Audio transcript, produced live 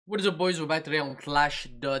What is up, boys? We're back today on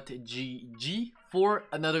Clash.gg for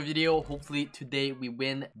another video. Hopefully today we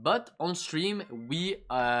win, but on stream we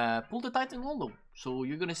pulled the Titan Hollow, so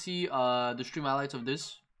you're gonna see the stream highlights of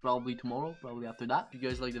this probably tomorrow, probably after that. If you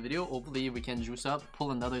guys like the video, hopefully we can juice up,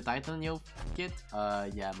 pull another Titan kit.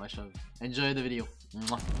 Yeah, much love. Enjoy the video.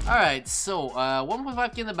 Alright, so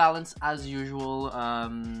 1.5k in the balance as usual.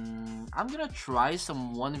 I'm gonna try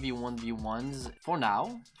some 1v1v1s for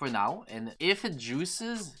now, and if it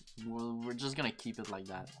juices, we're just gonna keep it like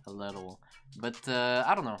that a little. But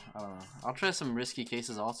I don't know. I'll try some risky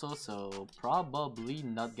cases also, so probably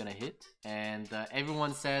not gonna hit. And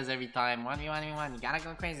everyone says every time 1v1v1, you gotta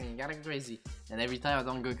go crazy, and every time I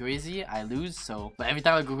don't go crazy, I lose. So, but every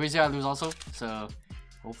time I go crazy, I lose also. So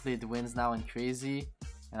hopefully it wins now and crazy,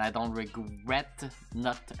 and I don't regret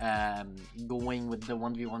not going with the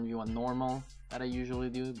 1v1v1 normal that I usually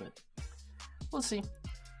do, but we'll see.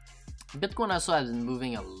 Bitcoin also has been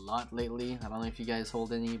moving a lot lately. I don't know if you guys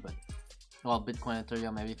hold any, but well, Bitcoin,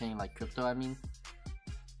 Ethereum, everything like crypto, I mean,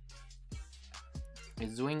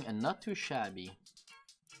 it's doing a not too shabby.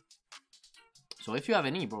 So if you have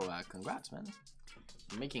any, bro, congrats, man.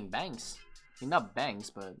 You're making banks. I mean, not banks,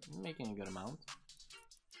 but you're making a good amount.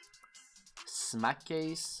 Smack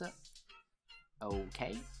case,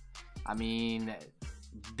 okay. I mean,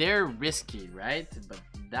 they're risky, right? But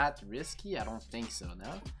that risky, I don't think so.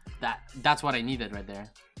 No, that's what I needed right there.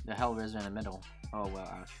 The hell is in the middle. Oh well,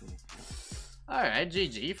 actually. All right,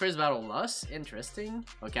 GG. First battle loss. Interesting.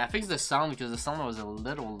 Okay, I fixed the sound because the sound was a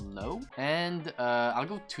little low, and I'll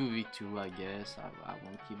go 2v2, I guess. I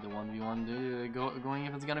won't keep the 1v1 going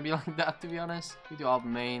if it's gonna be like that, to be honest. We do alt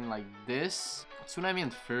main like this. Tsunami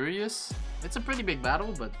and Furious. It's a pretty big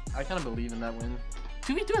battle, but I kind of believe in that win.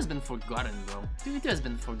 2v2 has been forgotten, bro. 2v2 has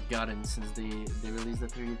been forgotten since they released the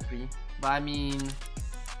 3v3. But I mean,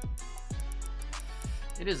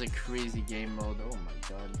 it is a crazy game mode. Oh my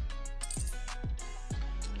god.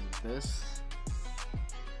 And this.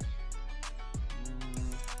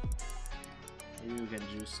 Maybe we can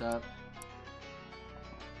juice up.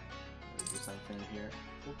 Do something here.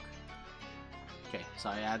 Hook. Okay,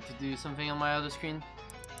 sorry, I had to do something on my other screen.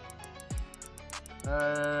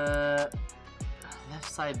 Left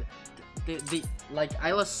side, they like,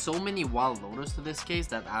 I lost so many wild loaders to this case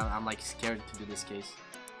that I'm like scared to do this case,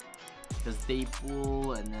 because they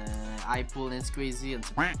pull and I pull and it's crazy and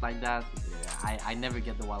stuff like that. Yeah, I never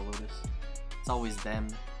get the wild loaders. It's always them,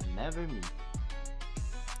 never me.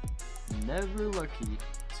 Never lucky.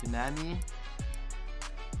 Tsunami.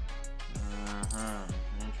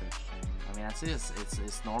 Interesting. I mean, that's it.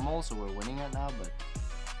 It's normal, so we're winning right now, but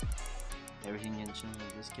everything can change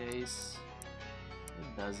in this case.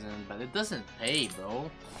 It doesn't, but it doesn't pay, bro.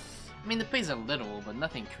 I mean, it pays a little, but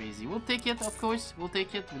nothing crazy. We'll take it, of course. We'll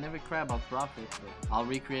take it. We never cry about profit, but I'll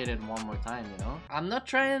recreate it one more time, you know? I'm not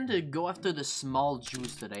trying to go after the small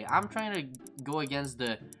juice today. I'm trying to go against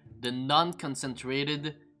the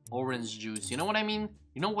non-concentrated orange juice. You know what I mean?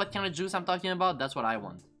 You know what kind of juice I'm talking about? That's what I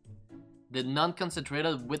want. The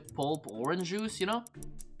non-concentrated with pulp orange juice, you know?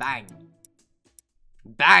 Bang.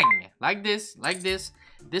 Bang! Like this, like this.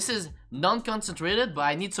 This is non-concentrated, but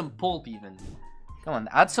I need some pulp even. Come on,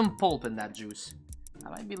 add some pulp in that juice. I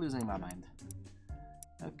might be losing my mind.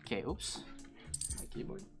 Okay, oops. My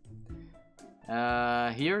keyboard.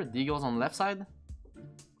 Here, Deagle's on the left side.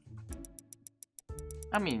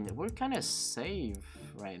 I mean, we're kind of safe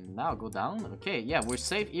right now. Go down. Okay, yeah, we're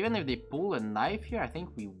safe. Even if they pull a knife here, I think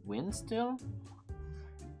we win still.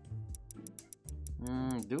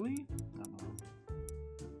 Do we? I don't know.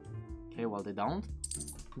 Okay, well, they don't.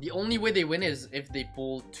 The only way they win is if they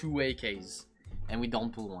pull 2 AKs and we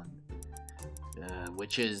don't pull one,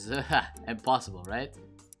 which is impossible, right?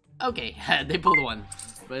 Okay, they pulled one,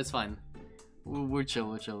 but it's fine. We're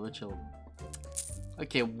chill.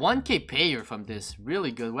 Okay, 1k payer from this,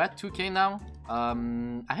 really good. We're at 2k now.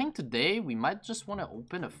 I think today we might just want to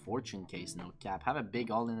open a fortune case, no cap. Have a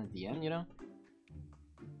big all in at the end, you know?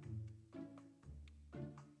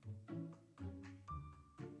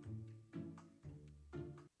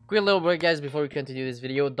 Quick little break, guys, before we continue this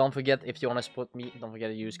video. Don't forget, if you want to support me, don't forget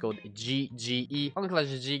to use code GGE on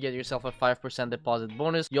Clash.gg. Get yourself a 5% deposit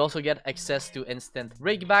bonus. You also get access to instant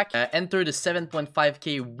rig back. Enter the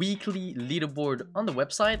 7.5k weekly leaderboard on the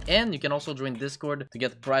website, and you can also join Discord to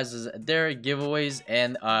get prizes there, giveaways,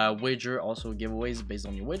 and wager also giveaways based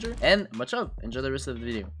on your wager. And much love. Enjoy the rest of the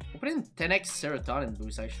video. We'll put in 10x serotonin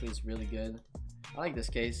boost. Actually, it's really good. I like this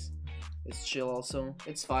case. It's chill also.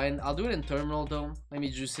 It's fine. I'll do it in terminal though. Let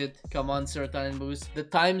me juice it. Come on, serotonin boost. The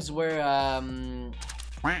times where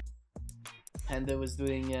Panda was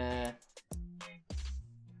doing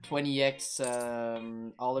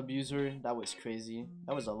 20x all abuser. That was crazy.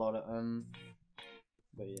 That was a lot of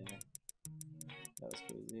but yeah, that was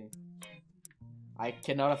crazy. I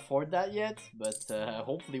cannot afford that yet, but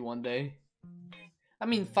hopefully one day. I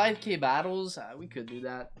mean, 5k battles, we could do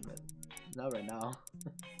that, but not right now.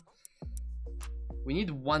 We need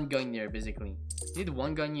one Gungnir, basically. We need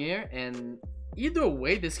one Gungnir, and either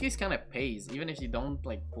way, this case kind of pays. Even if you don't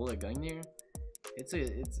like pull a Gungnir, it's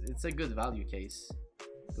a good value case.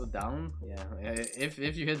 Go down, yeah.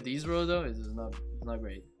 If you hit these rows though, it's not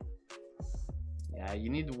great. Yeah, you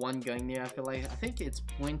need one Gungnir. I feel like I think it's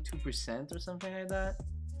 0.2% or something like that.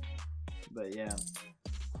 But yeah,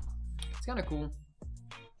 it's kind of cool.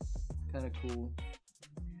 Kind of cool.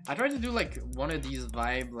 I tried to do like one of these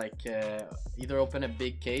vibe, like either open a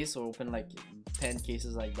big case or open like 10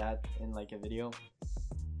 cases like that in like a video,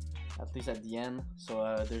 at least at the end.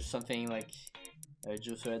 So there's something like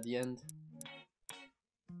juicer at the end.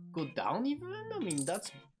 Go down even? I mean,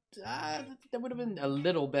 that's that would have been a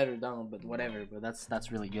little better down, but whatever. But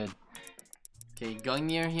that's really good. Okay,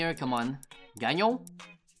 Gungnir here. Come on, Gagnon.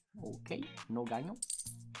 Okay, no Gagnon.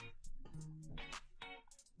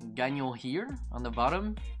 Gagnon here on the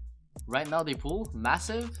bottom. Right now they pull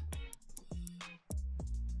massive.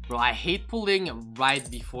 Bro, I hate pulling right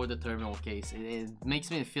before the terminal case. It makes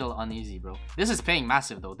me feel uneasy, bro. This is paying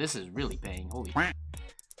massive though. This is really paying. Holy.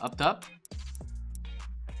 Up top.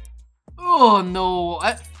 Oh no.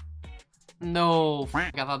 No. I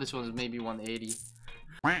thought this was maybe 180.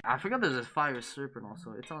 I forgot there's a fire serpent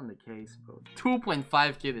also. It's on the case, bro.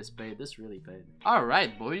 2.5k this paid. This really paid.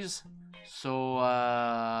 Alright, boys. So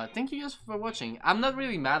thank you guys for watching. I'm not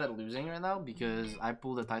really mad at losing right now because I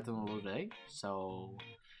pulled a Titan a little day, so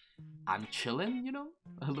I'm chilling, you know.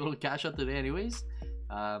 A little cash out today anyways.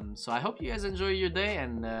 So I hope you guys enjoy your day,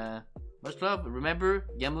 and much love. Remember,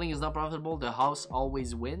 gambling is not profitable. The house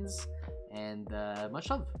always wins, and much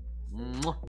love. Mwah.